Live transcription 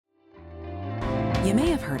You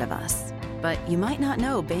may have heard of us, but you might not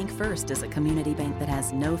know Bank First is a community bank that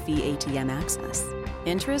has no-fee ATM access,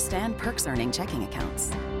 interest and perks earning checking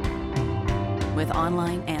accounts. With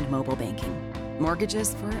online and mobile banking,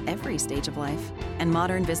 mortgages for every stage of life, and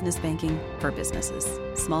modern business banking for businesses,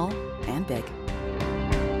 small and big.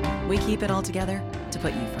 We keep it all together to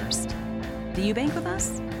put you first. Do you bank with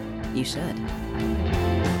us? You should.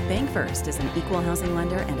 Bank First is an equal housing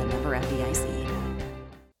lender and a member FDIC.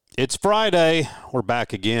 It's Friday. We're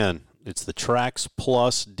back again. It's the Trax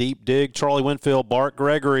Plus Deep Dig. Charlie Winfield, Bart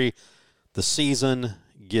Gregory. The season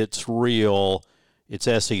gets real. It's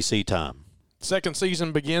SEC time. Second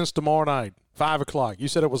season begins tomorrow night, 5 o'clock. You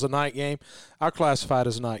said it was a night game. I classify it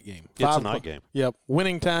as a night game. It's a night game. Yep.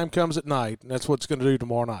 Winning time comes at night, and that's what it's going to do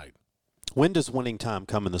tomorrow night. When does winning time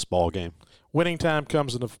come in this ball game? Winning time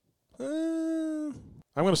comes in the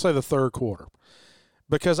I'm going to say the third quarter,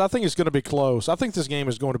 because I think it's going to be close. I think this game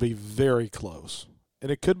is going to be very close,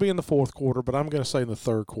 and it could be in the fourth quarter, but I'm going to say in the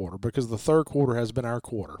third quarter, because the third quarter has been our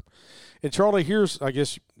quarter. And, Charlie, here's, I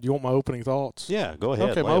guess, do you want my opening thoughts? Yeah, go ahead.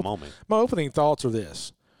 Okay, lay them on me. My opening thoughts are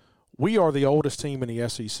this. We are the oldest team in the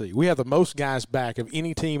SEC. We have the most guys back of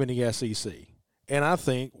any team in the SEC, and I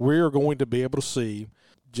think we're going to be able to see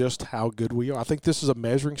just how good we are. I think this is a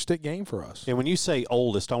measuring stick game for us. And when you say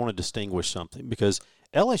oldest, I want to distinguish something, because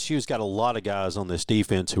LSU's got a lot of guys on this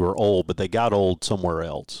defense who are old, but they got old somewhere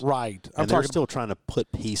else. Right. And they're still trying to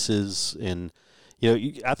put pieces in. You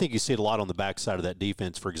know, I think you see it a lot on the backside of that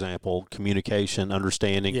defense, for example, communication,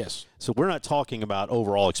 understanding. Yes. So we're not talking about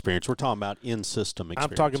overall experience. We're talking about in-system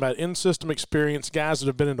experience. I'm talking about in-system experience, guys that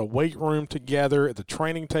have been in the weight room together, at the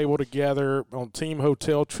training table together, on team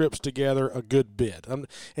hotel trips together a good bit. And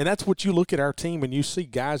that's what you look at our team and you see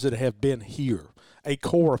guys that have been here, a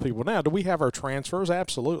core of people. Now, do we have our transfers?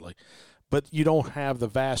 Absolutely. But you don't have the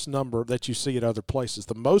vast number that you see at other places.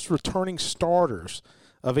 The most returning starters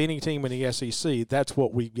of any team in the SEC, that's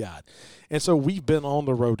what we've got. And so we've been on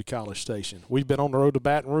the road to College Station. We've been on the road to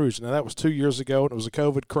Baton Rouge. Now, that was 2 years ago, and it was a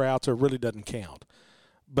COVID crowd, so it really doesn't count.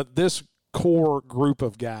 But this core group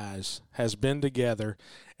of guys has been together,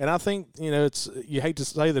 and I think, it's, you hate to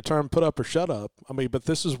say the term put up or shut up, but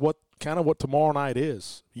this is what tomorrow night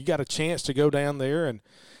is. You got a chance to go down there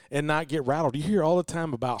and not get rattled. You hear all the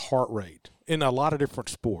time about heart rate in a lot of different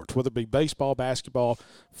sports, whether it be baseball, basketball,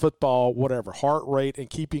 football, whatever, heart rate and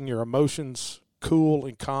keeping your emotions cool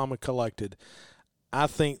and calm and collected. I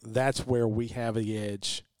think that's where we have the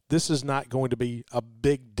edge. This is not going to be a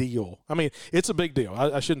big deal. It's a big deal.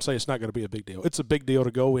 I shouldn't say it's not going to be a big deal. It's a big deal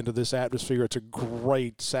to go into this atmosphere. It's a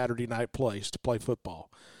great Saturday night place to play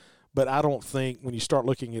football. But I don't think when you start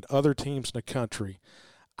looking at other teams in the country,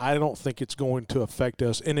 I don't think it's going to affect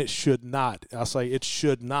us, and it should not. I'll say it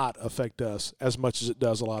should not affect us as much as it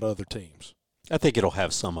does a lot of other teams. I think it'll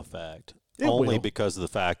have some effect, only because of the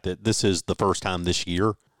fact that this is the first time this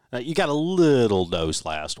year. Now, you got a little dose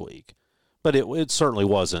last week, but it certainly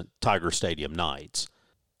wasn't Tiger Stadium nights.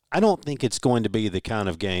 I don't think it's going to be the kind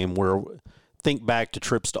of game where think back to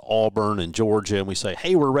trips to Auburn and Georgia and we say,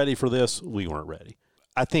 hey, we're ready for this. We weren't ready.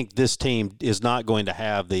 I think this team is not going to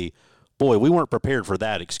have the – boy, we weren't prepared for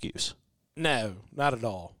that excuse. No, not at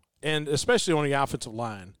all. And especially on the offensive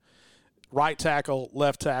line. Right tackle,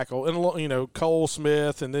 left tackle, and, Cole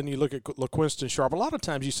Smith, and then you look at LaQuinston Sharp. A lot of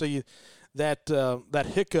times you see that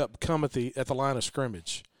hiccup come at the line of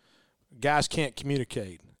scrimmage. Guys can't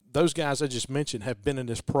communicate. Those guys I just mentioned have been in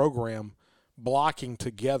this program blocking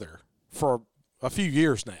together for a few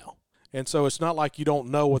years now. And so it's not like you don't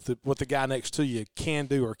know what the guy next to you can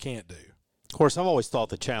do or can't do. Of course, I've always thought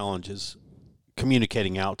the challenge is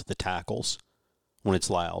communicating out to the tackles when it's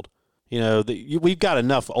loud. We've got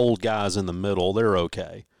enough old guys in the middle. They're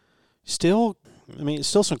okay. Still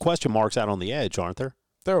some question marks out on the edge, aren't there?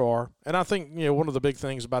 There are. And I think, one of the big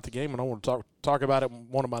things about the game, and I want to talk about it in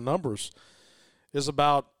one of my numbers, is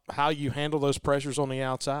about how you handle those pressures on the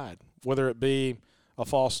outside, whether it be a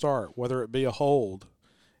false start, whether it be a hold,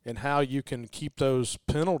 and how you can keep those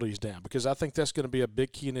penalties down, because I think that's going to be a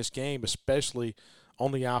big key in this game, especially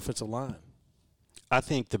on the offensive line. I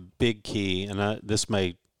think the big key, and I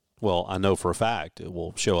know for a fact it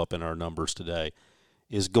will show up in our numbers today,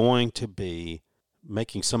 is going to be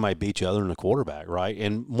making somebody beat you other than the quarterback, right?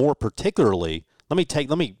 And more particularly, let me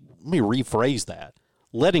rephrase that,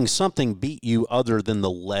 letting something beat you other than the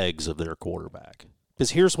legs of their quarterback.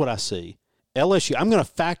 Because here's what I see. LSU, I'm going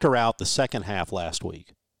to factor out the second half last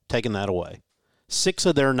week. Taking that away. 6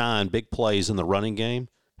 of their 9 big plays in the running game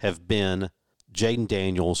have been Jaden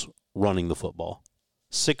Daniels running the football.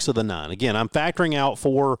 6 of the 9. Again, I'm factoring out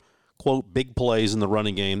 4, quote, big plays in the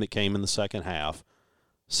running game that came in the second half.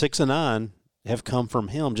 6 of 9 have come from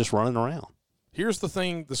him just running around. Here's the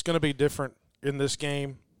thing that's going to be different in this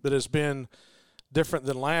game that has been different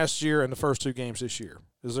than last year and the first 2 games this year,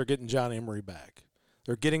 is they're getting John Emery back.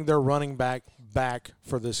 They're getting their running back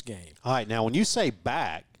for this game. All right, now when you say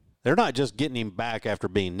back, they're not just getting him back after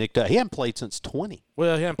being nicked up. He hadn't played since 20.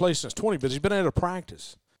 Well, he hadn't played since 20, but he's been out of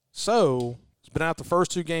practice. So he's been out the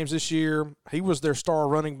first 2 games this year. He was their star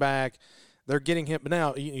running back. They're getting him. But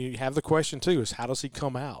now you have the question, too, is how does he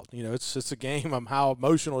come out? You know, it's a game of how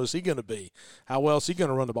emotional is he going to be? How well is he going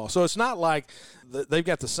to run the ball? So it's not like they've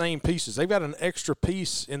got the same pieces. They've got an extra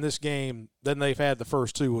piece in this game than they've had the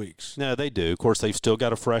first 2 weeks. No, they do. Of course, they've still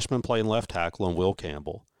got a freshman playing left tackle in Will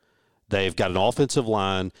Campbell. They've got an offensive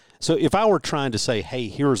line. So if I were trying to say, hey,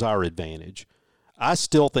 here's our advantage, I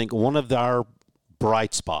still think one of our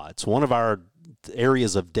bright spots, one of our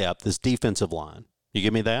areas of depth is defensive line. You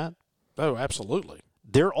give me that? Oh, absolutely.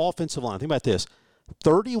 Their offensive line, think about this,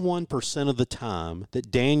 31% of the time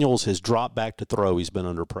that Daniels has dropped back to throw, he's been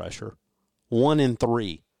under pressure. 1 in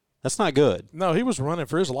 3. That's not good. No, he was running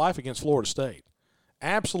for his life against Florida State.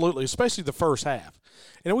 Absolutely, especially the first half.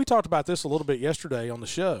 And we talked about this a little bit yesterday on the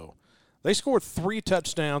show. They scored 3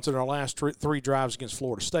 touchdowns in our last 3 drives against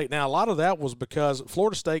Florida State. Now, a lot of that was because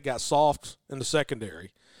Florida State got soft in the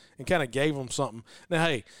secondary and kind of gave them something. Now,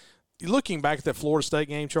 hey, looking back at that Florida State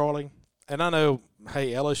game, Charlie, and I know,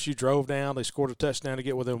 hey, LSU drove down. They scored a touchdown to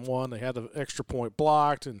get within 1. They had the extra point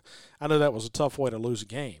blocked, and I know that was a tough way to lose a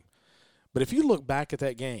game. But if you look back at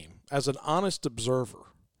that game as an honest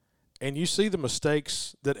observer and you see the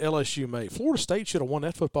mistakes that LSU made, Florida State should have won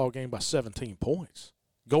that football game by 17 points.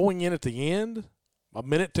 Going in at the end, a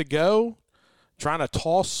minute to go, trying to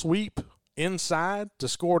toss sweep inside to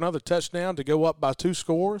score another touchdown to go up by 2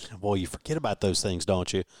 scores. Boy, you forget about those things,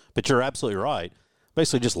 don't you? But you're absolutely right.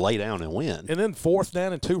 Basically just lay down and win. And then 4th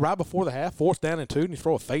down and 2, right before the half, 4th down and 2, and you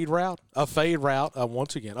throw a fade route.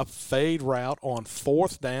 Once again, a fade route on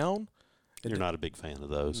 4th down. You're not a big fan of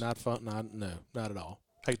those. Not fun. No, not at all.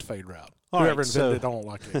 Hate the fade route. All Whoever right, invented it, don't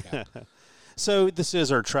like that guy. So this is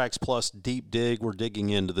our Tracks Plus Deep Dig. We're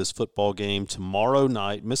digging into this football game tomorrow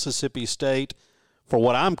night, Mississippi State, for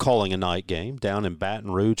what I'm calling a night game, down in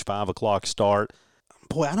Baton Rouge, 5 o'clock start.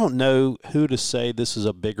 Boy, I don't know who to say this is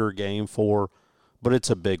a bigger game for, but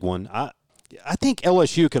it's a big one. I think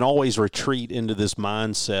LSU can always retreat into this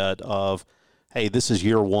mindset of, hey, this is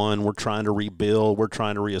year 1. We're trying to rebuild. We're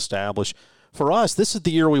trying to reestablish. For us, this is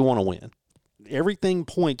the year we want to win. Everything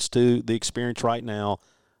points to the experience right now.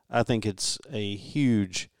 I think it's a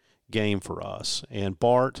huge game for us. And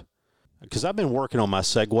Bart, because I've been working on my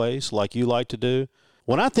segues like you like to do,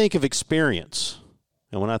 when I think of experience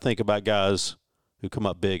and when I think about guys who come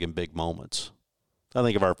up big in big moments, I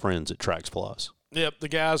think of our friends at Tracks Plus. Yep, the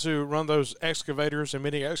guys who run those excavators and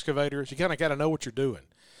mini excavators, you kind of got to know what you're doing.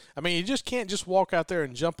 I mean, you just can't just walk out there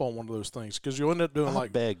and jump on one of those things because you'll end up doing I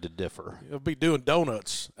beg to differ. You'll be doing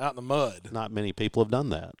donuts out in the mud. Not many people have done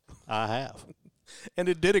that. I have. And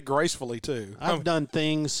it did it gracefully, too. I've done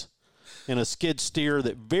things in a skid steer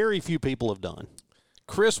that very few people have done.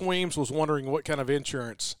 Chris Weems was wondering what kind of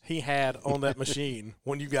insurance he had on that machine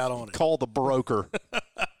when you got on it. Call the broker.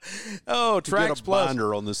 Oh, Tracks Plus. Get a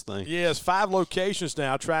binder on this thing. Yes, 5 locations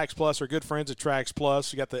now. Tracks Plus are good friends at Tracks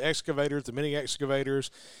Plus. You got the excavators, the mini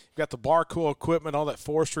excavators. You've got the Barcool equipment, all that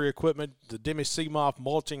forestry equipment, the Demi Seamoth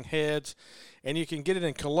mulching heads. And you can get it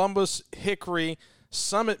in Columbus, Hickory,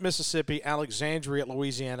 Summit, Mississippi, Alexandria,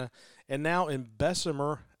 Louisiana, and now in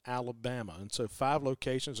Bessemer, Alabama. And so 5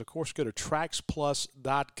 locations. Of course, go to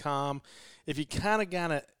tracksplus.com. If you kind of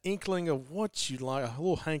got an inkling of what you like, a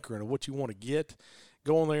little hankering of what you want to get,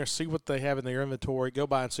 go on there, see what they have in their inventory. Go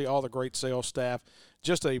by and see all the great sales staff.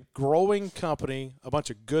 Just a growing company, a bunch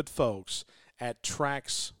of good folks at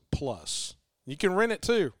Tracks Plus. You can rent it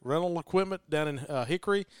too. Rental equipment down in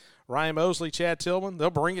Hickory. Ryan Mosley, Chad Tillman, they'll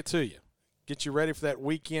bring it to you. Get you ready for that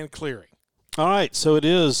weekend clearing. All right, so it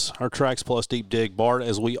is our Tracks Plus Deep Dig. Bart,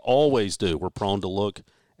 as we always do, we're prone to look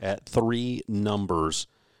at 3 numbers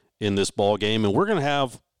in this ball game, and we're going to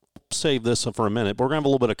save this for a minute, but we're going to have a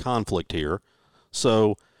little bit of conflict here.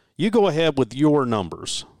 So you go ahead with your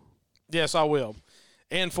numbers. Yes, I will.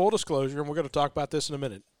 And full disclosure, and we're going to talk about this in a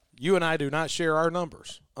minute, you and I do not share our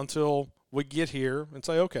numbers until we get here and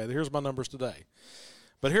say, okay, here's my numbers today.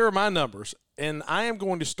 But here are my numbers, and I am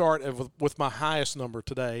going to start with my highest number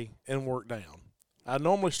today and work down. I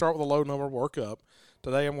normally start with a low number, work up.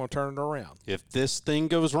 Today I'm going to turn it around. If this thing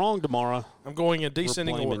goes wrong tomorrow, I'm going in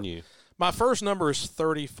descending we're blaming order. You. My first number is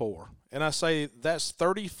 34, and I say that's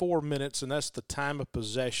 34 minutes, and that's the time of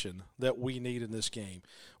possession that we need in this game.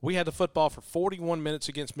 We had the football for 41 minutes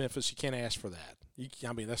against Memphis. You can't ask for that.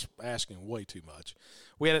 That's asking way too much.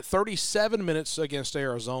 We had it 37 minutes against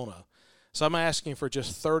Arizona. So I'm asking for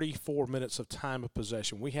just 34 minutes of time of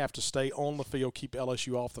possession. We have to stay on the field, keep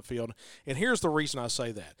LSU off the field. And here's the reason I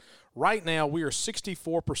say that. Right now, we are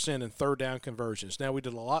 64% in third down conversions. Now, we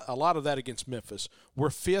did a lot of that against Memphis. We're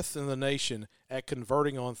 5th in the nation at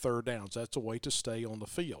converting on third downs. That's a way to stay on the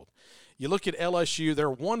field. You look at LSU, they're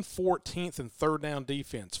 114th in third down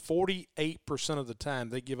defense. 48% of the time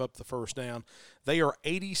they give up the first down. They are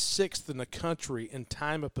 86th in the country in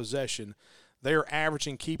time of possession. They are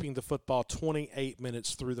averaging keeping the football 28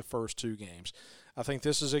 minutes through the first 2 games. I think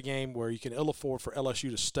this is a game where you can ill afford for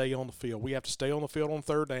LSU to stay on the field. We have to stay on the field on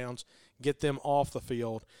third downs, get them off the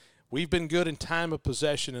field. We've been good in time of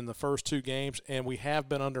possession in the first 2 games, and we have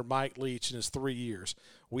been under Mike Leach in his 3 years.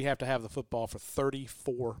 We have to have the football for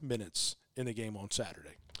 34 minutes in the game on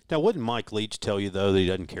Saturday. Now, wouldn't Mike Leach tell you, though, that he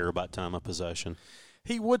doesn't care about time of possession?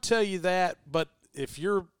 He would tell you that, but if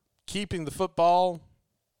you're keeping the football,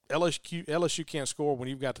 LSU can't score when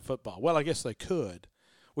you've got the football. Well, I guess they could.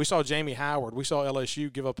 We saw Jamie Howard. We saw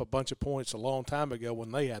LSU give up a bunch of points a long time ago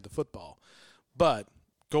when they had the football. But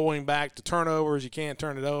going back to turnovers, you can't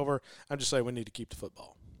turn it over. I'm just saying we need to keep the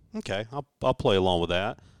football. Okay, I'll play along with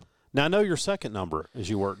that. Now, I know your second number as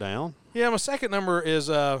you work down. Yeah, my second number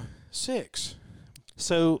is 6.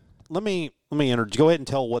 So let me enter. Go ahead and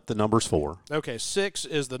tell what the number's for. Okay, 6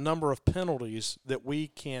 is the number of penalties that we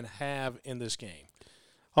can have in this game.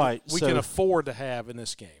 All right, we can afford to have in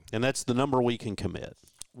this game. And that's the number we can commit.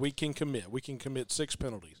 We can commit 6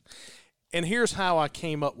 penalties. And here's how I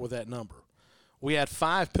came up with that number. We had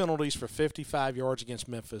 5 penalties for 55 yards against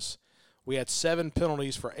Memphis. We had 7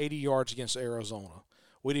 penalties for 80 yards against Arizona.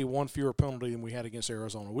 We need 1 fewer penalty than we had against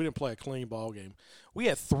Arizona. We didn't play a clean ball game. We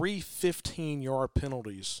had 3 15-yard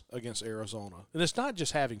penalties against Arizona. And it's not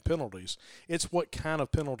just having penalties. It's what kind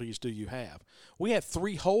of penalties do you have. We had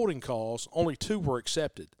 3 holding calls. Only 2 were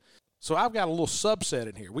accepted. So I've got a little subset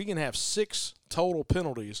in here. We can have 6 total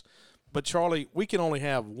penalties, but, Charlie, we can only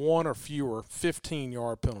have 1 or fewer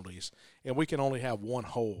 15-yard penalties, and we can only have 1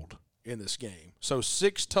 hold in this game. So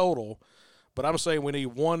 6 total. But I'm saying we need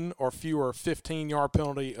 1 or fewer 15-yard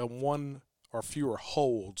penalty and 1 or fewer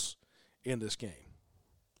holds in this game.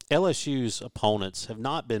 LSU's opponents have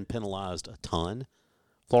not been penalized a ton.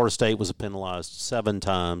 Florida State was penalized 7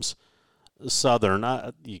 times. Southern,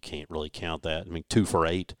 you can't really count that. I mean, 2 for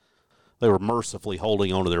 8. They were mercifully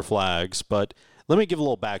holding onto their flags. But let me give a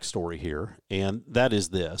little backstory here, and that is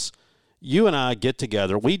this. You and I get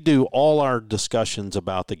together. We do all our discussions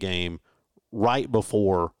about the game right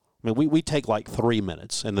before. I mean, we take like 3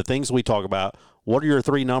 minutes, and the things we talk about, what are your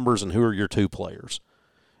 3 numbers and who are your 2 players?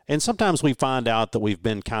 And sometimes we find out that we've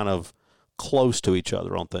been kind of close to each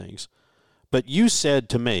other on things. But you said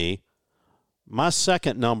to me, my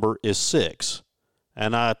second number is 6,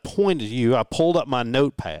 and I pointed to you, I pulled up my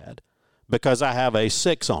notepad because I have a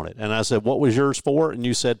 6 on it. And I said, what was yours for? And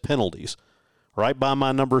you said penalties. Right by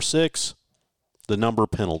my number 6, the number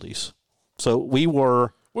penalties. So we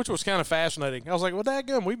were... Which was kind of fascinating. I was like, well,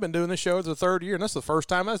 dadgum, we've been doing this show the 3rd year, and that's the first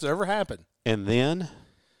time that's ever happened. And then?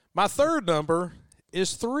 My third number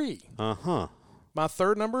is 3. Uh-huh. My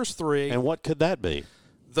third number is 3. And what could that be?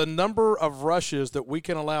 The number of rushes that we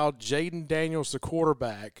can allow Jaden Daniels, the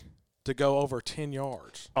quarterback, to go over 10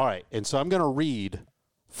 yards. All right, and so I'm going to read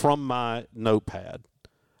from my notepad.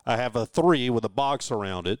 I have a 3 with a box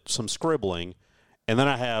around it, some scribbling, and then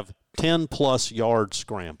I have 10-plus yard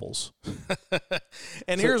scrambles.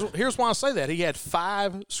 And here's why I say that. He had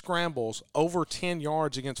 5 scrambles over 10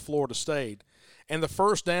 yards against Florida State. And the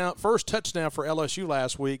first touchdown for LSU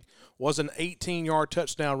last week was an 18-yard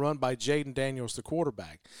touchdown run by Jaden Daniels, the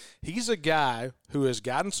quarterback. He's a guy who has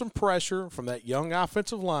gotten some pressure from that young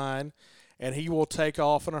offensive line, and he will take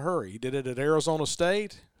off in a hurry. He did it at Arizona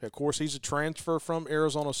State. Of course, he's a transfer from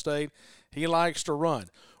Arizona State. He likes to run.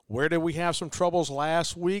 Where did we have some troubles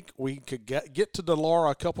last week? We could get to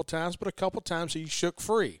DeLaura a couple times, but a couple times he shook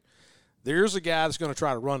free. There's a guy that's going to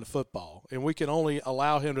try to run the football, and we can only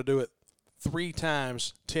allow him to do it 3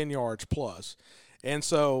 times 10 yards plus. And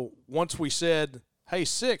so once we said, hey,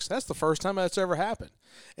 6, that's the first time that's ever happened.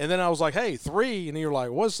 And then I was like, hey, 3, and you're like,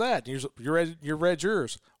 what's that? And you read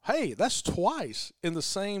yours. Hey, that's twice in the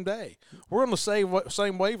same day. We're on the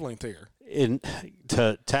same wavelength here. And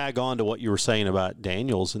to tag on to what you were saying about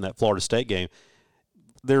Daniels in that Florida State game,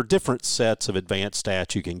 there are different sets of advanced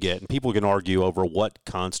stats you can get, and people can argue over what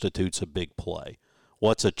constitutes a big play,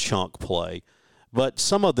 what's a chunk play. But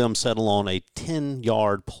some of them settle on a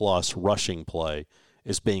 10-yard-plus rushing play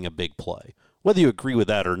as being a big play. Whether you agree with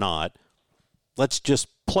that or not, let's just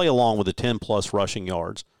play along with the 10-plus rushing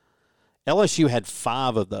yards. LSU had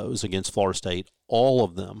 5 of those against Florida State. All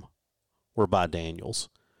of them were by Daniels.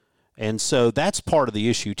 And so that's part of the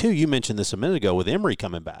issue, too. You mentioned this a minute ago with Emory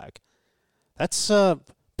coming back. That's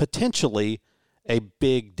potentially a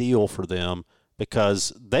big deal for them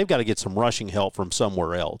because they've got to get some rushing help from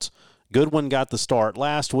somewhere else. Goodwin got the start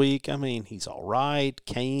last week. I mean, he's all right.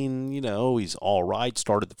 Kane, he's all right.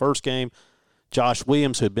 Started the first game. Josh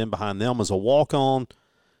Williams, who had been behind them, was a walk-on.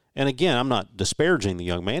 And again, I'm not disparaging the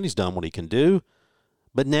young man. He's done what he can do.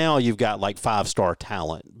 But now you've got like 5-star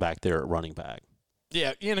talent back there at running back.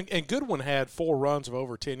 Yeah, and Goodwin had 4 runs of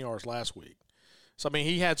over 10 yards last week. So, I mean,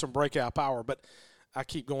 he had some breakout power. But I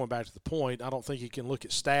keep going back to the point. I don't think you can look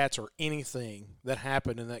at stats or anything that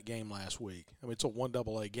happened in that game last week. I mean, it's a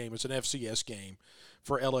 1AA game. It's an FCS game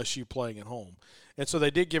for LSU playing at home. And so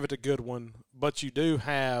they did give it to Goodwin, but you do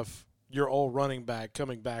have your old running back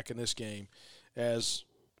coming back in this game as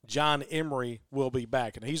John Emery will be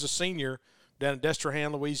back. And he's a senior down in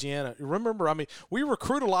Destrehan, Louisiana. Remember, I mean, we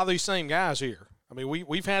recruit a lot of these same guys here. I mean,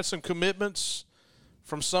 we've had some commitments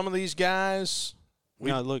from some of these guys.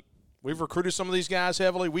 We've recruited some of these guys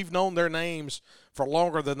heavily. We've known their names for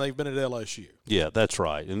longer than they've been at LSU. Yeah, that's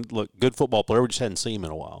right. And look, good football player. We just hadn't seen him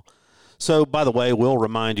in a while. So, by the way, we'll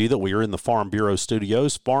remind you that we are in the Farm Bureau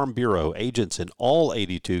studios. Farm Bureau agents in all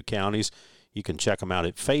 82 counties. You can check them out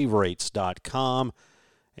at favorites.com.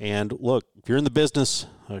 And look, if you're in the business,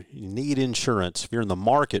 you need insurance, if you're in the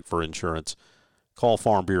market for insurance, call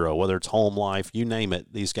Farm Bureau. Whether it's home life, you name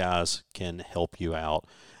it, these guys can help you out.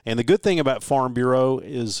 And the good thing about Farm Bureau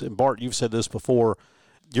is, and Bart, you've said this before,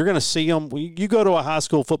 you're going to see them. You go to a high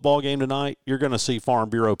school football game tonight, you're going to see Farm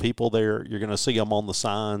Bureau people there. You're going to see them on the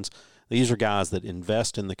signs. These are guys that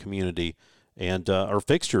invest in the community and are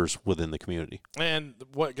fixtures within the community. And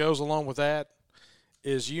what goes along with that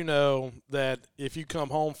is that if you come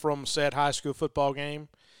home from a sad high school football game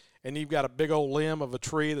and you've got a big old limb of a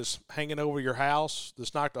tree that's hanging over your house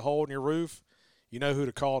that's knocked a hole in your roof, you know who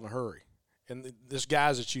to call in a hurry. And this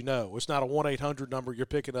guys that you know. It's not a 1-800 number you're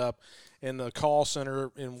picking up and the call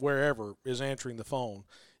center and wherever is answering the phone.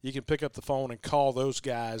 You can pick up the phone and call those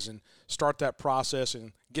guys and start that process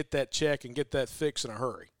and get that check and get that fix in a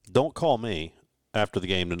hurry. Don't call me after the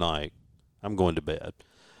game tonight. I'm going to bed.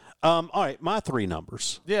 All right, my 3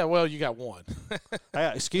 numbers. Yeah, well, you got one.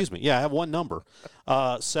 Excuse me. Yeah, I have one number,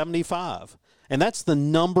 75. And that's the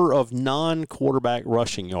number of non-quarterback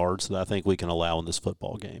rushing yards that I think we can allow in this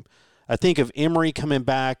football game. I think of Emory coming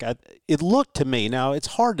back, it looked to me, now it's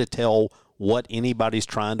hard to tell what anybody's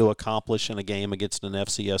trying to accomplish in a game against an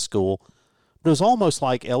FCS school, but it was almost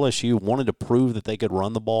like LSU wanted to prove that they could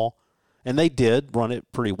run the ball, and they did run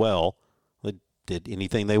it pretty well. They did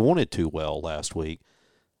anything they wanted to well last week.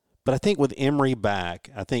 But I think with Emory back,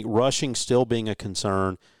 I think rushing still being a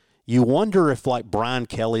concern, you wonder if, like, Brian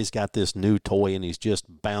Kelly's got this new toy and he's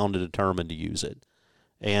just bound and determined to use it.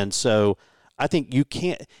 And so I think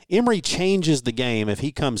Emory changes the game if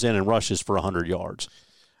he comes in and rushes for 100 yards.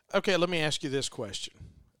 Okay, let me ask you this question.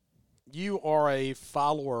 You are a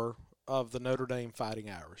follower of the Notre Dame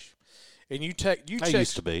Fighting Irish. And you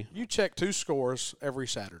used to be. You check 2 scores every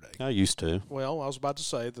Saturday. I used to. Well, I was about to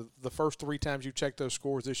say the first 3 times you checked those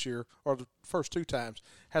scores this year, or the first 2 times,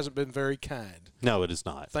 hasn't been very kind. No, it is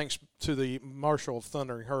not. Thanks to the Marshall of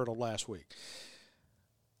Thundering Hurdle last week.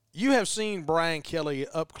 You have seen Brian Kelly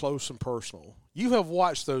up close and personal. You have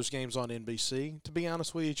watched those games on NBC. To be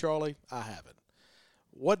honest with you, Charlie, I haven't.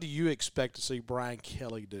 What do you expect to see Brian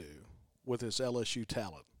Kelly do with his LSU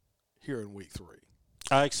talent here in Week 3?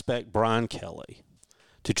 I expect Brian Kelly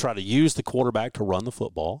to try to use the quarterback to run the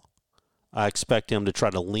football. I expect him to try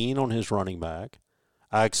to lean on his running back.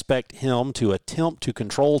 I expect him to attempt to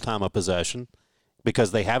control time of possession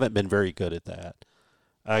because they haven't been very good at that.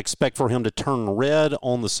 I expect for him to turn red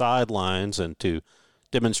on the sidelines and to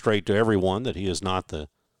demonstrate to everyone that he is not the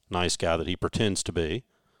nice guy that he pretends to be.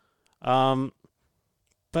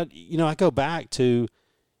 But, I go back to,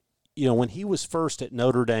 when he was first at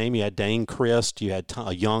Notre Dame, you had Dane Christ, you had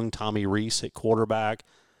a young Tommy Reese at quarterback.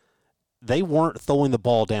 They weren't throwing the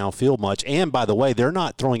ball downfield much. And, by the way, they're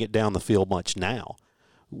not throwing it down the field much now.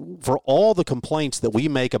 For all the complaints that we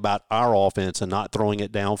make about our offense and not throwing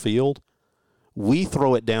it downfield, we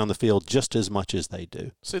throw it down the field just as much as they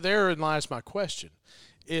do. See, therein lies my question.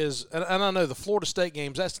 And I know the Florida State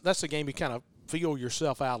games, that's a game you kind of feel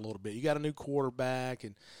yourself out a little bit. You got a new quarterback,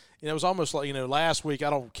 and it was almost like, last week I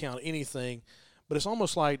don't count anything, but it's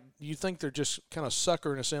almost like you think they're just kind of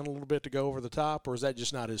suckering us in a little bit to go over the top, or is that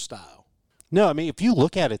just not his style? No, I mean, if you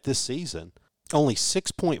look at it this season, only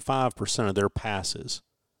 6.5% of their passes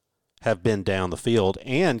have been down the field,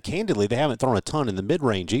 and candidly, they haven't thrown a ton in the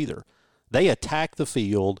mid-range either. They attack the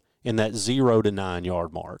field in that 0 to 9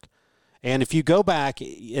 yard mark. And if you go back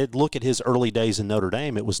and look at his early days in Notre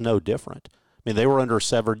Dame, it was no different. I mean, they were under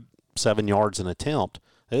 7 yards an attempt.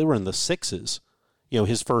 They were in the 6s,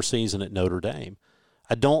 his first season at Notre Dame.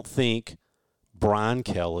 I don't think Brian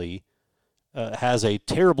Kelly has a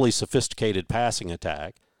terribly sophisticated passing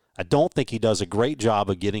attack. I don't think he does a great job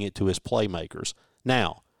of getting it to his playmakers.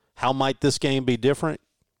 Now, how might this game be different?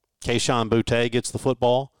 Kayshon Boutte gets the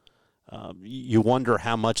football. You wonder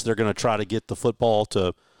how much they're going to try to get the football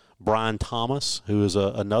to Brian Thomas, who is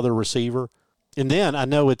another receiver. And then I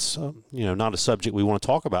know it's not a subject we want to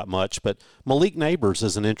talk about much, but Malik Neighbors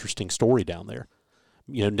is an interesting story down there.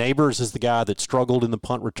 Neighbors is the guy that struggled in the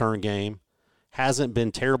punt return game, hasn't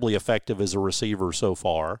been terribly effective as a receiver so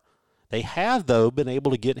far. They have, though, been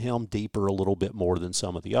able to get him deeper a little bit more than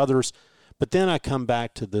some of the others. But then I come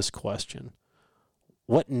back to this question.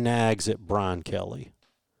 What nags at Brian Kelly?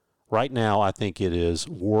 Right now, I think it is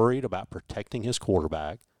worried about protecting his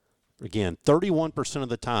quarterback. Again, 31% of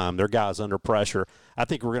the time, their guys under pressure. I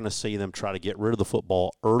think we're going to see them try to get rid of the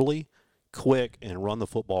football early, quick, and run the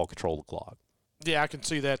football, control the clock. Yeah, I can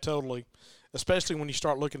see that totally, especially when you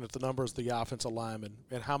start looking at the numbers of the offensive linemen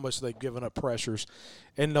and how much they've given up pressures,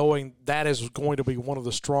 and knowing that is going to be one of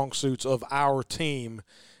the strong suits of our team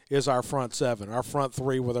is our front seven, our front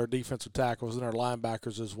three with our defensive tackles and our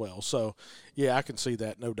linebackers as well. So, yeah, I can see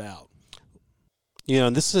that, no doubt.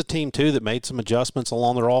 And this is a team, too, that made some adjustments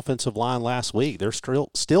along their offensive line last week. They're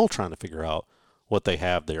still trying to figure out what they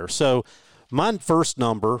have there. So my first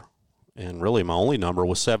number, and really my only number,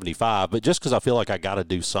 was 75. But just because I feel like I got to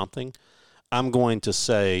do something, I'm going to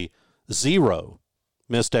say 0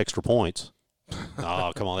 missed extra points.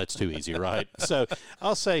 Oh, come on, that's too easy, right? So I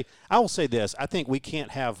will say this. I think we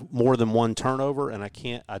can't have more than one turnover, and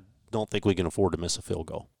I don't think we can afford to miss a field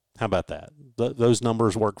goal. How about that? Those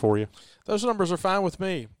numbers work for you? Those numbers are fine with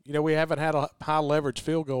me. We haven't had a high-leverage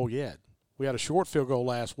field goal yet. We had a short field goal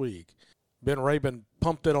last week. Ben Rabin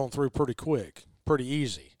pumped it on through pretty quick, pretty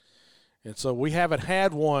easy. And so we haven't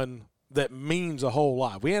had one that means a whole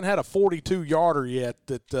lot. We haven't had a 42-yarder yet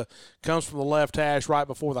that comes from the left hash right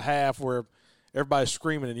before the half where everybody's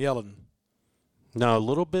screaming and yelling. No, a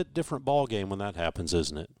little bit different ball game when that happens,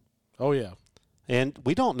 isn't it? Oh, yeah. And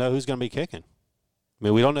we don't know who's going to be kicking. I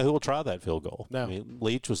mean, we don't know who will try that field goal. No. I mean,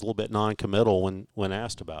 Leach was a little bit non-committal when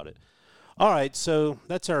asked about it. All right, so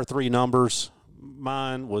that's our 3 numbers.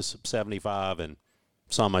 Mine was 75 and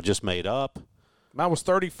some I just made up. Mine was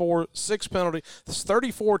 34, 6 penalties.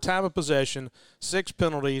 34 time of possession, 6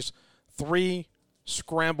 penalties, 3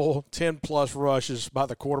 scramble, 10-plus rushes by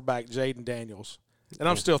the quarterback, Jaden Daniels. And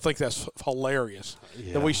I still think that's hilarious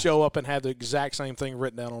that we show up and have the exact same thing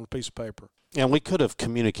written down on a piece of paper. And we could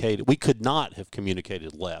not have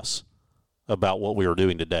communicated less about what we were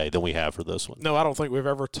doing today than we have for this one. No, I don't think we've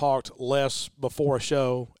ever talked less before a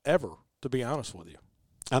show ever, to be honest with you.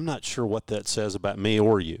 I'm not sure what that says about me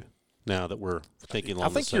or you now that we're thinking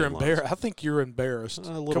along the same lines. I think you're embarrassed.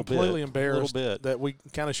 A little completely bit, embarrassed a little bit. that we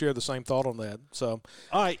kind of share the same thought on that. So,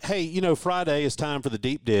 all right, hey, Friday is time for the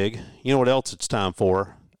deep dig. You know what else it's time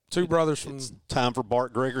for? Two Brothers from it's time for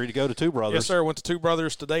Bart Gregory to go to Two Brothers. Yes, sir. Went to Two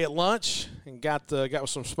Brothers today at lunch and got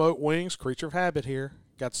some smoked wings. Creature of habit here.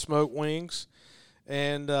 Got smoked wings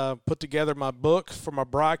and put together my book for my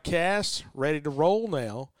broadcast. Ready to roll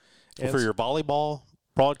now. For your volleyball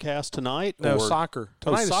broadcast tonight? No, soccer.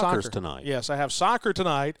 Tonight is soccer's soccer. tonight. Yes, I have soccer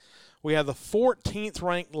tonight. We have the 14th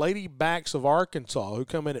ranked Lady Backs of Arkansas who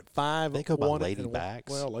come in at 5-1. They go by Lady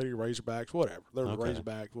Backs? Well, Lady Razorbacks, whatever. They're the Okay.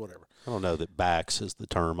 Razorbacks, whatever. I don't know that backs is the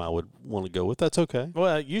term I would want to go with. That's okay.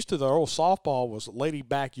 Well, used to the old softball was Lady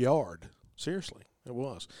Backyard. Seriously, it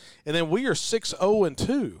was. And then we are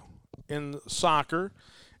 6-0-2 in soccer.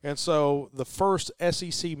 And so the first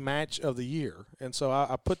SEC match of the year. And so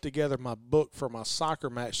I put together my book for my soccer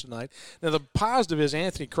match tonight. Now, the positive is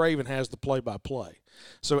Anthony Craven has the play-by-play.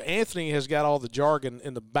 So Anthony has got all the jargon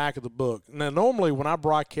in the back of the book. Now, normally when I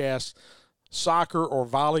broadcast soccer or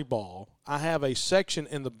volleyball, I have a section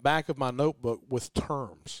in the back of my notebook with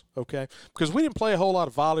terms, okay? Because we didn't play a whole lot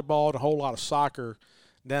of volleyball and a whole lot of soccer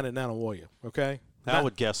down in Nanawoya, okay? I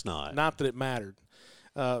would guess not. Not that it mattered.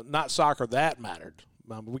 Not soccer that mattered.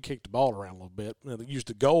 We kicked the ball around a little bit. They used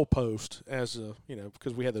the goal post as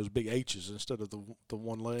because we had those big H's instead of the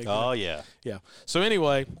one leg. Oh yeah, yeah. So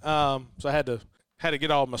anyway, so I had to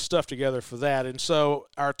get all my stuff together for that. And so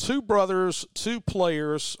our two brothers, two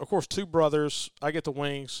players, of course, two brothers. I get the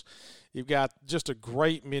wings. You've got just a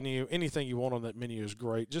great menu. Anything you want on that menu is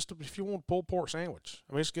great. Just if you want a pulled pork sandwich,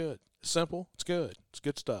 I mean, it's good. It's simple. It's good. It's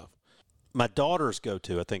good stuff. My daughter's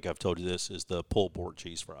go-to, I think I've told you this, is the pulled pork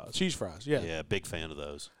cheese fries. Cheese fries, yeah. Yeah, big fan of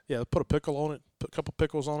those. Yeah, put a pickle on it. a couple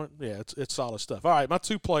pickles on it. Yeah, it's solid stuff. All right, my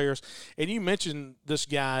two players, and you mentioned this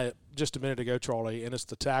guy just a minute ago, Charlie, and it's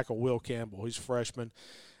the tackle, Will Campbell. He's a freshman.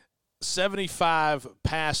 75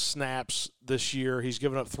 pass snaps this year. He's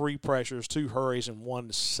given up 3 pressures, 2 hurries, and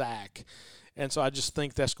 1 sack. And so I just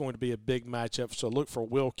think that's going to be a big matchup. So look for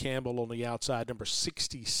Will Campbell on the outside, number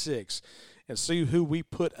 66, and see who we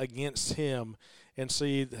put against him and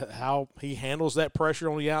see how he handles that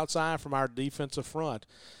pressure on the outside from our defensive front.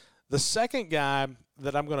 The second guy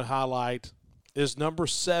that I'm going to highlight is number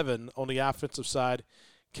 7 on the offensive side,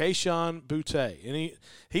 Kayshon Boutte. And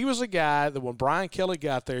he was a guy that when Brian Kelly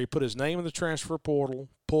got there, he put his name in the transfer portal,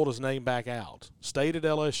 pulled his name back out, stayed at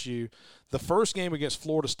LSU. The first game against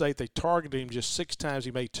Florida State, they targeted him just 6 times.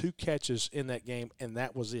 He made 2 catches in that game, and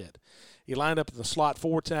that was it. He lined up in the slot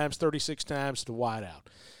 4 times, 36 times to wide out.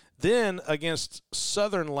 Then against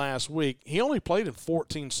Southern last week, he only played in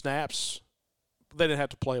 14 snaps. They didn't have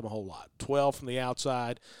to play him a whole lot. 12 from the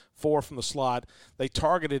outside, 4 from the slot. They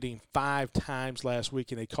targeted him 5 times last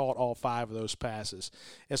week, and they caught all 5 of those passes.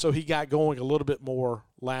 And so he got going a little bit more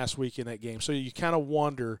last week in that game. So you kind of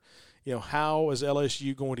wonder, how is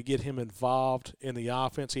LSU going to get him involved in the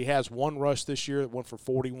offense? He has 1 rush this year that went for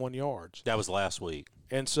 41 yards. That was last week.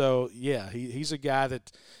 And so, yeah, he's a guy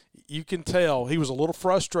that you can tell he was a little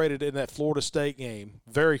frustrated in that Florida State game,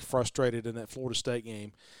 very frustrated in that Florida State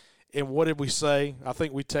game. And what did we say? I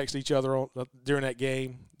think we texted each other during that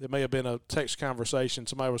game. It may have been a text conversation.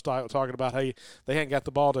 Somebody was talking about, hey, they hadn't got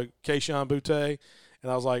the ball to Kayshon Boutte.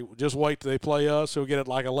 And I was like, just wait till they play us. He'll get it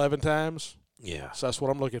like 11 times. Yeah. So that's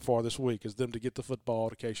what I'm looking for this week is them to get the football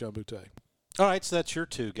to Kayshon Boutte. All right, so that's your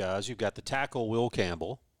 2 guys. You've got the tackle, Will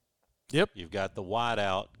Campbell. Yep. You've got the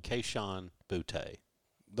wideout, Kayshon Boutte.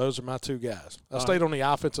 Those are my 2 guys. I stayed on the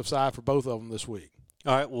offensive side for both of them this week.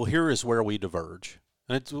 All right, well, here is where we diverge.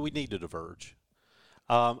 And we need to diverge.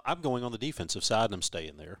 I'm going on the defensive side, and I'm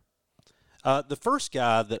staying there. The first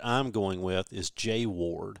guy that I'm going with is Jay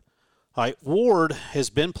Ward. All right, Ward has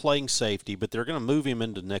been playing safety, but they're going to move him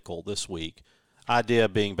into nickel this week. Idea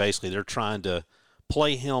being basically they're trying to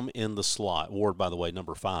play him in the slot. Ward, by the way,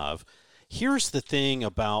 number 5. Here's the thing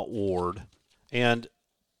about Ward, and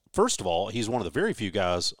first of all, he's one of the very few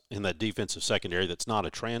guys in that defensive secondary that's not a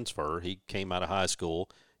transfer. He came out of high school.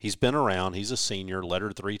 He's been around. He's a senior,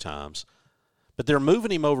 lettered 3 times. But they're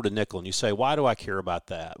moving him over to nickel, and you say, why do I care about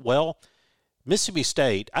that? Well, Mississippi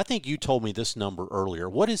State, I think you told me this number earlier.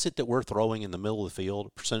 What is it that we're throwing in the middle of the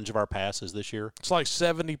field, percentage of our passes this year? It's like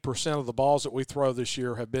 70% of the balls that we throw this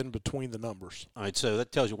year have been between the numbers. All right, so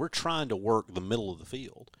that tells you we're trying to work the middle of the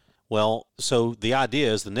field. Well, so the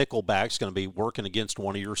idea is the nickel back's going to be working against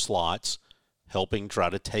one of your slots, helping try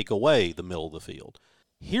to take away the middle of the field.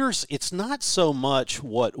 It's not so much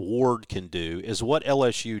what Ward can do as what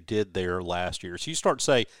LSU did there last year. So you start to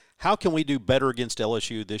say, how can we do better against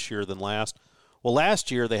LSU this year than last? Well,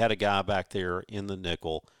 last year they had a guy back there in the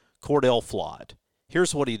nickel, Cordell Flott.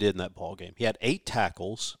 Here's what he did in that ball game. He had 8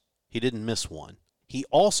 tackles. He didn't miss 1. He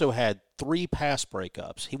also had 3 pass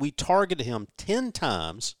breakups. We targeted him 10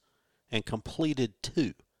 times and completed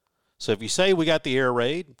 2. So if you say we got the air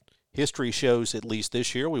raid, history shows at least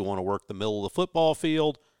this year we want to work the middle of the football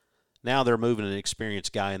field. Now they're moving an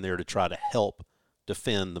experienced guy in there to try to help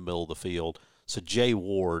defend the middle of the field. So Jay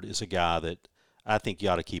Ward is a guy that I think you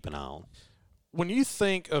ought to keep an eye on. When you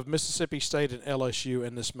think of Mississippi State and LSU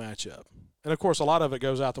in this matchup, and, of course, a lot of it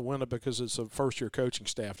goes out the window because it's a first-year coaching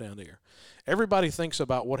staff down there. Everybody thinks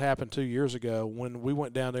about what happened 2 years ago when we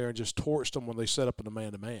went down there and just torched them when they set up in a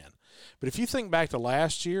man-to-man. But if you think back to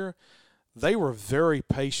last year, they were very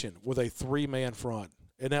patient with a 3-man front,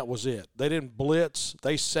 and that was it. They didn't blitz.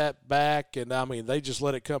 They sat back, and, they just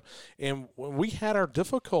let it come. And when we had our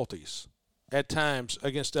difficulties at times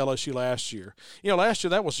against LSU last year. Last year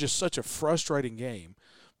that was just such a frustrating game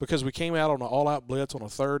because we came out on an all-out blitz on a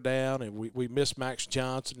 3rd down, and we missed Max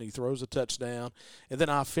Johnson, and he throws a touchdown. And then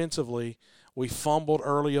offensively, we fumbled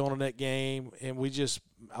early on in that game, and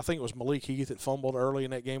I think it was Malik Heath that fumbled early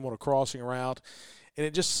in that game on a crossing route. And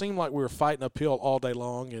it just seemed like we were fighting uphill all day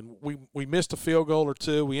long, and we missed a field goal or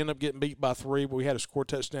 2. We ended up getting beat by 3, but we had to score a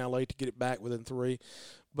touchdown late to get it back within 3.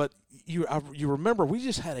 But you remember we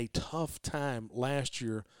just had a tough time last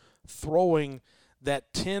year throwing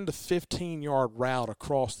that 10 to 15-yard route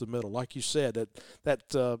across the middle. Like you said,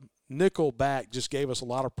 that nickel back just gave us a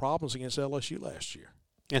lot of problems against LSU last year.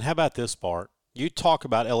 And how about this part? You talk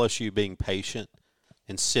about LSU being patient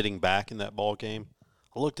and sitting back in that ball game.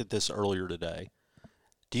 I looked at this earlier today.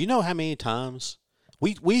 Do you know how many times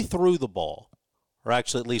we threw the ball, or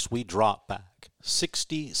actually at least we dropped back?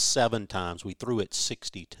 67 times. We threw it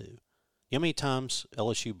 62. You know how many times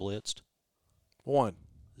LSU blitzed? 1.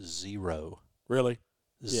 0. Really?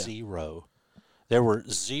 Yeah. 0. There were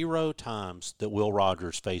 0 times that Will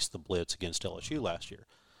Rogers faced the blitz against LSU last year.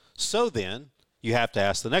 So then you have to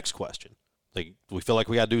ask the next question. Do we feel like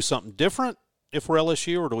we got to do something different if we're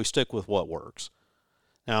LSU, or do we stick with what works?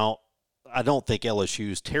 Now, I don't think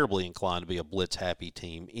LSU is terribly inclined to be a blitz-happy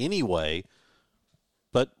team anyway,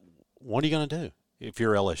 but what are you going to do if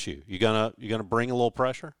you're LSU? You gonna bring a little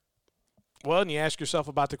pressure? Well, and you ask yourself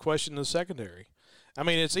about the question in the secondary. I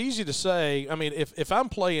mean, it's easy to say. I mean, if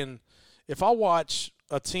I watch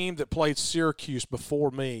a team that played Syracuse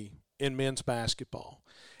before me in men's basketball,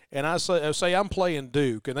 and I say I'm playing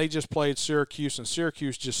Duke, and they just played Syracuse, and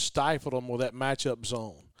Syracuse just stifled them with that matchup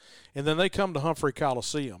zone, and then they come to Humphrey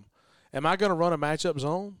Coliseum, am I going to run a matchup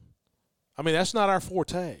zone? I mean, that's not our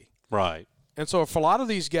forte. Right. And so for a lot of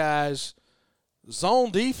these guys,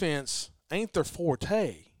 zone defense ain't their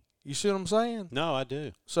forte. You see what I'm saying? No, I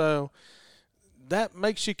do. So that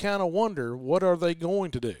makes you kind of wonder, what are they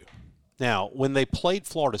going to do? Now, when they played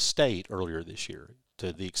Florida State earlier this year,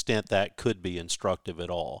 to the extent that could be instructive at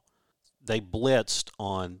all, they blitzed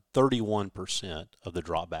on 31% of the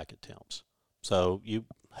dropback attempts. So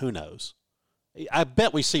who knows? I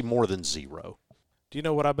bet we see more than 0. Do you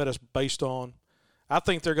know what I bet it's based on? I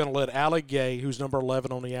think they're going to let Allie Gay, who's number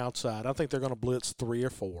 11 on the outside, I think they're going to blitz 3 or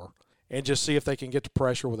 4 and just see if they can get the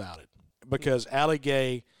pressure without it. Because Allie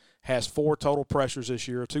Gay has 4 total pressures this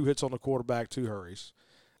year, 2 hits on the quarterback, 2 hurries.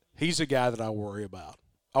 He's a guy that I worry about.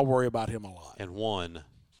 I worry about him a lot. And 1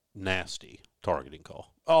 nasty targeting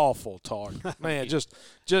call. Awful target. Man, just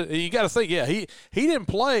you got to think, yeah, he didn't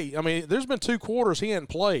play. I mean, there's been 2 quarters he hadn't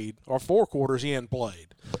played, or 4 quarters he hadn't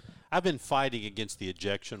played. I've been fighting against the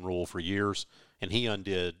ejection rule for years, and he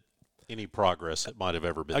undid any progress that might have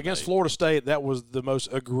ever been against made. Florida State. That was the most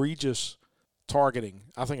egregious targeting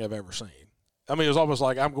I think I've ever seen. I mean, it was almost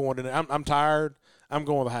like I'm tired. I'm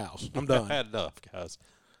going to the house. I'm done. I've had enough, guys.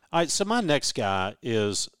 All right, so my next guy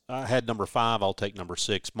is, I had number 5. I'll take number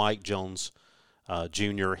 6, Mike Jones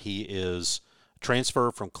Jr. He is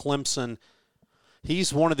transfer from Clemson.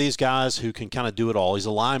 He's one of these guys who can kind of do it all. He's a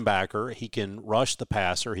linebacker. He can rush the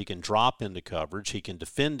passer. He can drop into coverage. He can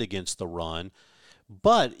defend against the run.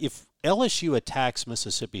 But if LSU attacks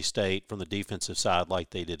Mississippi State from the defensive side like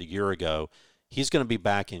they did a year ago, he's going to be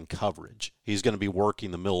back in coverage. He's going to be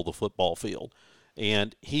working the middle of the football field.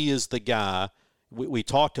 And he is the guy. We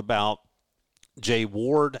talked about Jay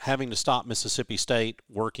Ward having to stop Mississippi State,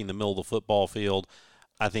 working the middle of the football field.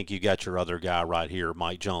 I think you got your other guy right here,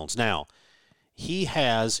 Mike Jones. Now, he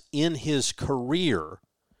has, in his career,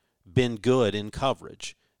 been good in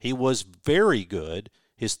coverage. He was very good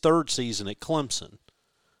his 3rd season at Clemson,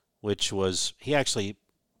 which was, he actually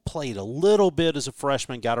played a little bit as a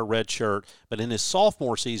freshman, got a red shirt, but in his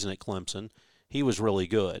sophomore season at Clemson, he was really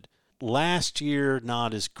good. Last year,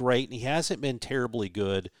 not as great, and he hasn't been terribly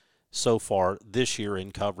good so far this year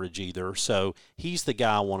in coverage either. So he's the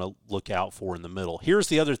guy I want to look out for in the middle. Here's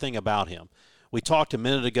the other thing about him. We talked a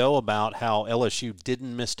minute ago about how LSU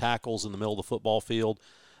didn't miss tackles in the middle of the football field.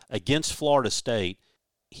 Against Florida State,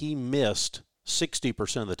 he missed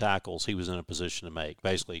 60% of the tackles he was in a position to make.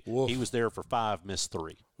 Basically, Woof. He was there for 5, missed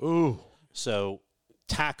 3. Ooh. So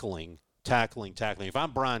tackling. If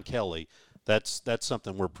I'm Brian Kelly, that's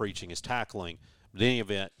something we're preaching is tackling. But in any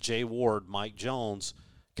event, Jay Ward, Mike Jones,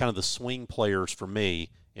 kind of the swing players for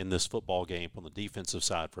me in this football game on the defensive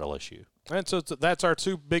side for LSU. And so that's our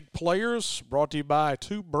 2 big players, brought to you by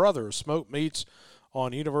 2 Brothers Smoke Meats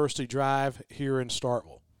on University Drive here in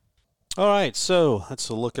Starkville. All right, so let's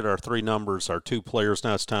look at our 3 numbers, our 2 players.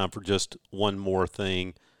 Now it's time for just one more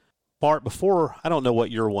thing. Bart, I don't know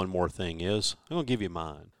what your one more thing is. I'm going to give you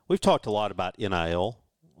mine. We've talked a lot about NIL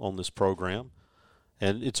on this program,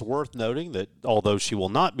 and it's worth noting that although she will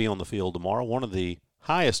not be on the field tomorrow, one of the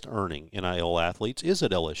highest earning NIL athletes is at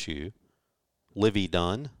LSU, Olivia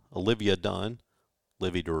Dunn,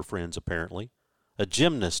 Livy to her friends apparently, a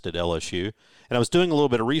gymnast at LSU. And I was doing a little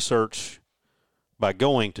bit of research by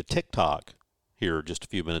going to TikTok here just a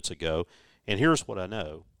few minutes ago, and here's what I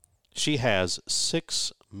know. She has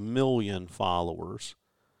 6 million followers,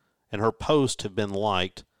 and her posts have been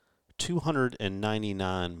liked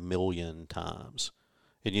 299 million times.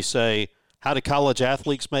 And you say, how do college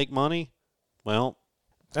athletes make money? Well,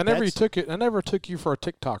 I never took you for a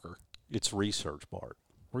TikToker. It's research, Bart.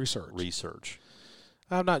 Research.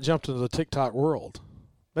 I've not jumped into the TikTok world.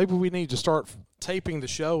 Maybe we need to start taping the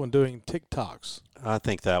show and doing TikToks. I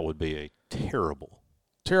think that would be a terrible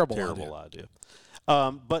idea.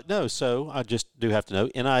 But no, so I just do have to know,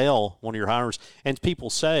 NIL, one of your hires, and people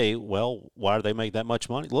say, well, why do they make that much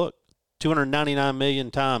money? Look, 299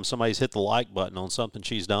 million times somebody's hit the like button on something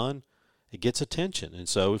she's done, it gets attention. And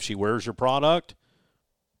so if she wears your product,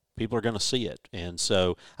 people are going to see it. And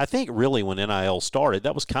so I think really when NIL started,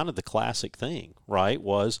 that was kind of the classic thing, right?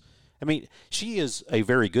 She is a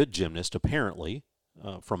very good gymnast, apparently,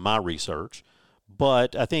 from my research,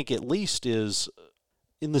 but I think at least is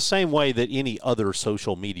in the same way that any other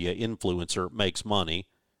social media influencer makes money,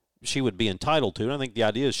 she would be entitled to. And I think the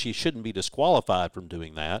idea is she shouldn't be disqualified from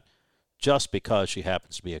doing that just because she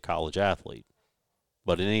happens to be a college athlete.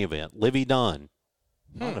 But in any event, Livy Dunn,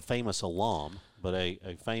 not a famous alum, but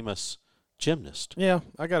a famous gymnast. Yeah,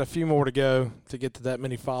 I got a few more to go to get to that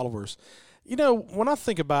many followers. You know, when I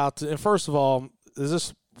think about, and first of all, is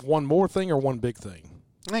this one more thing or one big thing?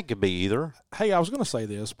 I think it could be either. Hey, I was going to say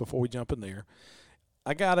this before we jump in there.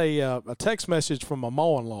 I got a text message from my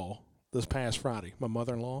mother-in-law this past Friday, my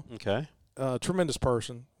mother-in-law. Okay. Tremendous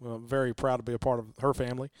person. Very proud to be a part of her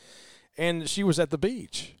family. And she was at the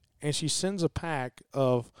beach, and she sends a pack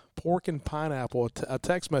of pork and pineapple, a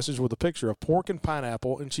text message with a picture of pork and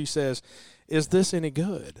pineapple, and she says, "Is this any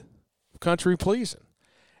good? Country pleasing?"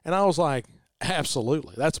 And I was like,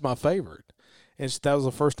 absolutely. That's my favorite. And that was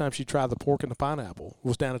the first time she tried the pork and the pineapple. It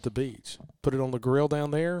was down at the beach. Put it on the grill down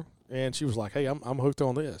there, and she was like, "Hey, I'm hooked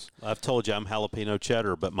on this." I've told you I'm jalapeno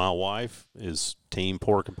cheddar, but my wife is team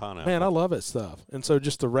pork and pineapple. Man, I love that stuff. And so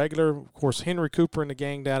just the regular, of course, Henry Cooper and the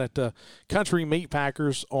gang down at Country Meat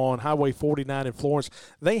Packers on Highway 49 in Florence.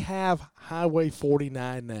 They have Highway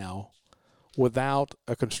 49 now without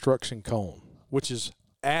a construction cone, which is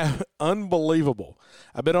unbelievable.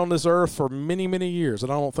 I've been on this earth for many, many years,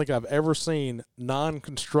 and I don't think I've ever seen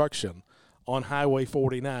non-construction on Highway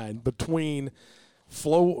 49 between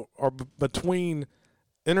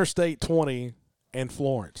Interstate 20 and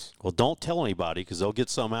Florence. Well, don't tell anybody because they'll get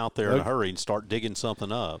some out there in a hurry and start digging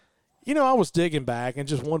something up. You know, I was digging back, and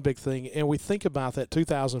just one big thing, and we think about that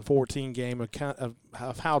 2014 game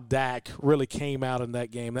of how Dak really came out in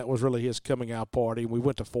that game. That was really his coming out party. We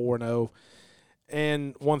went to 4-0.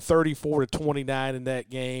 And won 34-29 in that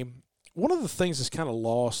game. One of the things that's kind of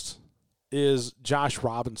lost is Josh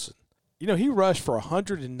Robinson. You know, he rushed for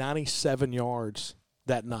 197 yards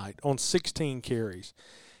that night on 16 carries.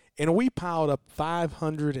 And we piled up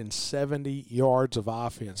 570 yards of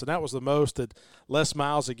offense. And that was the most that Les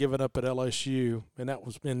Miles had given up at LSU, and that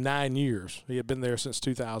was in 9 years. He had been there since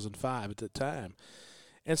 2005 at that time.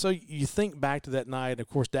 And so you think back to that night, and, of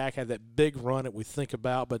course, Dak had that big run that we think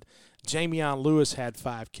about, but Jamion Lewis had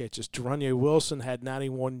 5 catches. Deronye Wilson had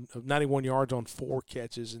 91 yards on 4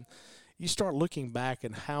 catches. And you start looking back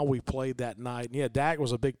and how we played that night. And, yeah, Dak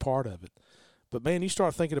was a big part of it. But, man, you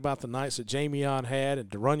start thinking about the nights that Jamion had and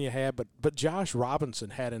Deronye had, but Josh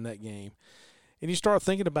Robinson had in that game. And you start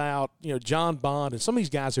thinking about, you know, John Bond and some of these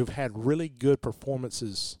guys who've had really good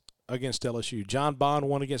performances against LSU. John Bond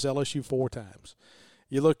won against LSU 4 times.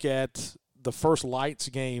 You look at the first Lights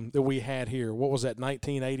game that we had here. What was that,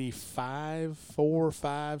 1985, 4,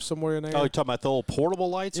 5, somewhere in there? Oh, you're talking about the old portable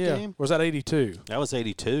Lights game? Or was that 82? That was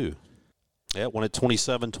 82. Yeah, it won at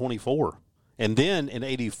 27-24. And then in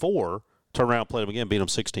 84, turned around and played them again, beat them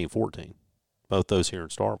 16-14. Both those here in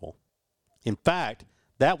Starkville. In fact,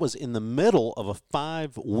 that was in the middle of a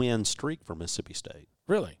 5-win streak for Mississippi State.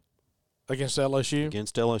 Really? Against LSU?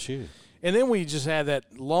 Against LSU. And then we just had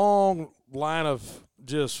that long line of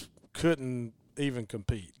just couldn't even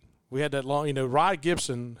compete. We had that long, you know, Rod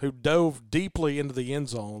Gibson, who dove deeply into the end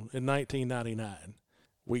zone in 1999.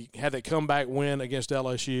 We had that comeback win against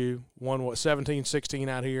LSU, won, 17-16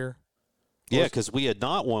 out here. Yeah, because we had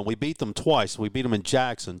not won. We beat them twice. We beat them in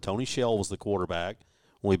Jackson. Tony Shell was the quarterback.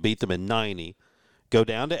 We beat them in 90. Go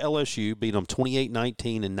down to LSU, beat them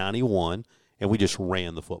 28-19 in 91, and we just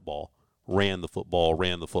ran the football.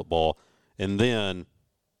 And then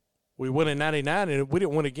we went in 99, and we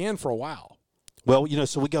didn't win again for a while. Well, you know,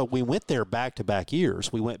 so we went there back-to-back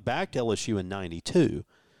years. We went back to LSU in 92,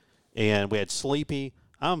 and we had Sleepy,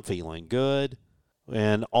 I'm feeling good,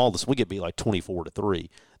 and all this. We could be like 24-3.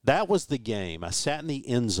 That was the game. I sat in the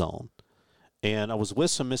end zone, and I was with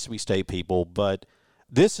some Mississippi State people, but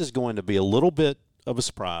this is going to be a little bit of a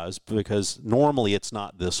surprise because normally it's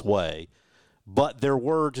not this way. But there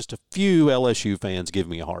were just a few LSU fans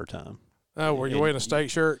giving me a hard time. Oh, were you wearing a state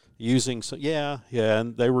shirt? Using some, yeah,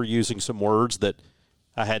 and they were using some words that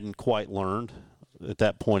I hadn't quite learned at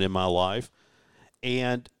that point in my life.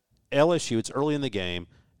 And LSU, it's early in the game,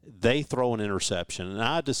 they throw an interception, and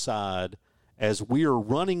I decide as we are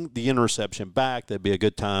running the interception back, that'd be a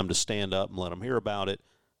good time to stand up and let them hear about it.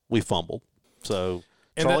 We fumbled. So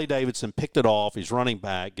Charlie Davidson picked it off. He's running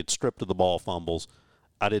back, gets stripped of the ball, fumbles.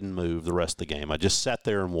 I didn't move the rest of the game. I just sat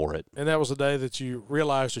there and wore it. And that was the day that you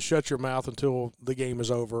realized to shut your mouth until the game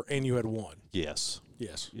is over and you had won. Yes.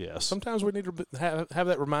 Yes. Yes. Sometimes we need to have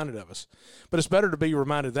that reminded of us. But it's better to be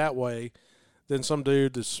reminded that way than some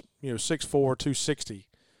dude that's, 6'4", 260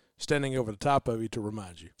 standing over the top of you to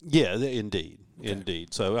remind you. Yeah, indeed. Okay.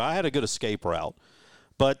 Indeed. So I had a good escape route.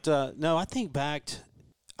 But, no, I think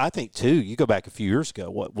too, you go back a few years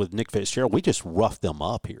ago, with Nick Fitzgerald, we just roughed them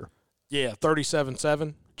up here. Yeah,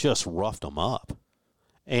 37-7. Just roughed them up.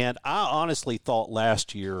 And I honestly thought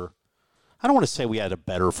last year, I don't want to say we had a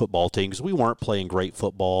better football team because we weren't playing great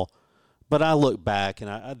football, but I look back,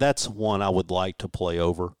 and that's one I would like to play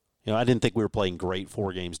over. I didn't think we were playing great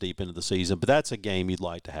 4 games deep into the season, but that's a game you'd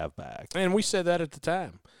like to have back. And we said that at the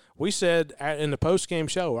time. We said in the post-game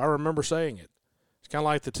show, I remember saying it. It's kind of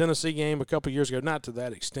like the Tennessee game a couple years ago, not to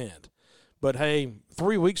that extent. But, hey,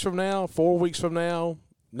 3 weeks from now, 4 weeks from now,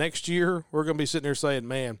 next year, we're going to be sitting there saying,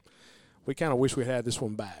 man, we kind of wish we had this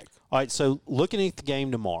one back. All right, so looking at the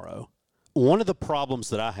game tomorrow, one of the problems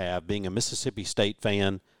that I have being a Mississippi State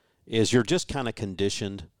fan is you're just kind of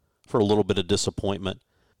conditioned for a little bit of disappointment.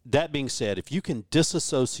 That being said, if you can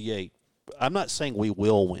disassociate, I'm not saying we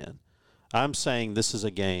will win. I'm saying this is a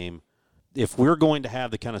game, if we're going to have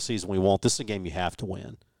the kind of season we want, this is a game you have to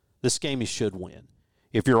win. This game you should win.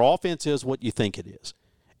 If your offense is what you think it is,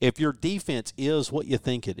 if your defense is what you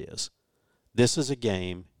think it is, this is a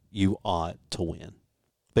game you ought to win.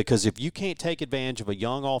 Because if you can't take advantage of a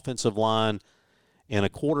young offensive line and a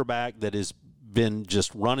quarterback that has been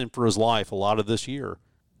just running for his life a lot of this year,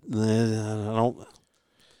 I'm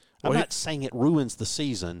not saying it ruins the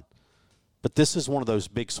season, but this is one of those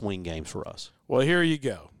big swing games for us. Well, here you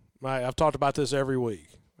go. I've talked about this every week,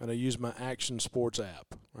 and I use my Action Sports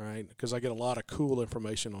app, right, because I get a lot of cool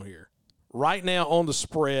information on here. Right now on the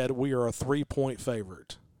spread, we are a 3-point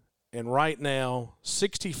favorite. And right now,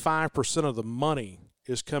 65% of the money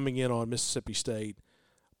is coming in on Mississippi State,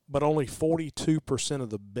 but only 42%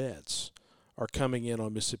 of the bets are coming in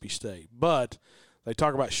on Mississippi State. But they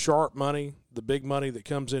talk about sharp money, the big money that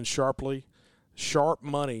comes in sharply. Sharp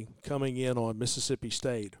money coming in on Mississippi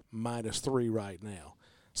State, -3 right now.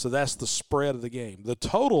 So that's the spread of the game. The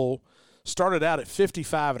total started out at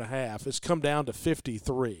 55.5. It's come down to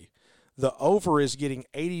 53. The over is getting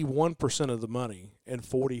 81% of the money and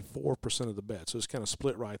 44% of the bet. So it's kind of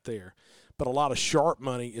split right there. But a lot of sharp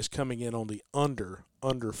money is coming in on the under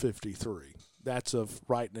 53. That's of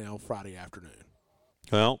right now, Friday afternoon.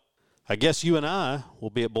 Well, I guess you and I will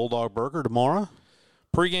be at Bulldog Burger tomorrow.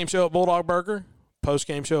 Pre-game show at Bulldog Burger,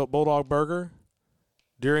 post-game show at Bulldog Burger,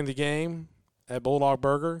 during the game at Bulldog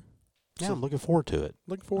Burger. Yeah, So, I'm looking forward to it.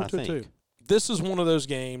 Looking forward to it, too. This is one of those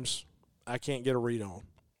games I can't get a read on.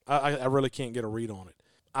 I really can't get a read on it.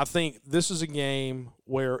 I think this is a game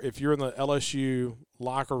where if you're in the LSU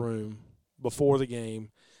locker room before the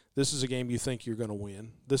game, this is a game you think you're going to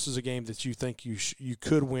win. This is a game that you think you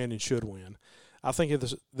could win and should win. I think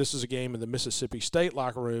this is a game in the Mississippi State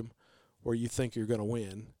locker room where you think you're going to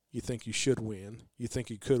win, you think you should win, you think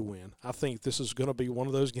you could win. I think this is going to be one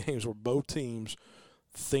of those games where both teams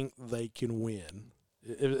think they can win.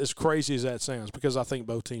 As crazy as that sounds, because I think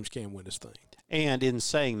both teams can win this thing. And in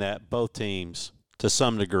saying that, both teams, to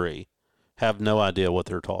some degree, have no idea what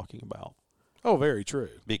they're talking about. Oh, very true.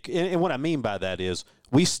 And what I mean by that is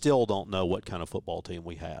we still don't know what kind of football team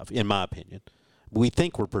we have, in my opinion. We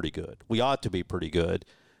think we're pretty good. We ought to be pretty good.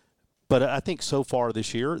 But I think so far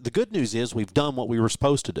this year, the good news is we've done what we were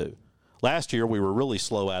supposed to do. Last year, we were really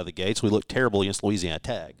slow out of the gates. We looked terrible against Louisiana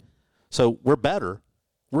Tech. So we're better.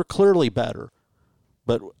 We're clearly better.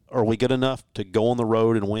 But are we good enough to go on the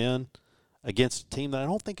road and win against a team that I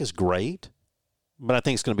don't think is great, but I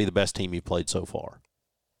think it's going to be the best team you've played so far?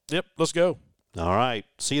 Yep, let's go. All right.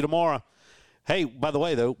 See you tomorrow. Hey, by the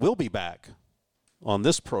way, though, we'll be back on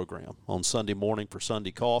this program on Sunday morning for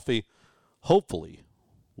Sunday Coffee. Hopefully,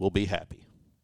 we'll be happy.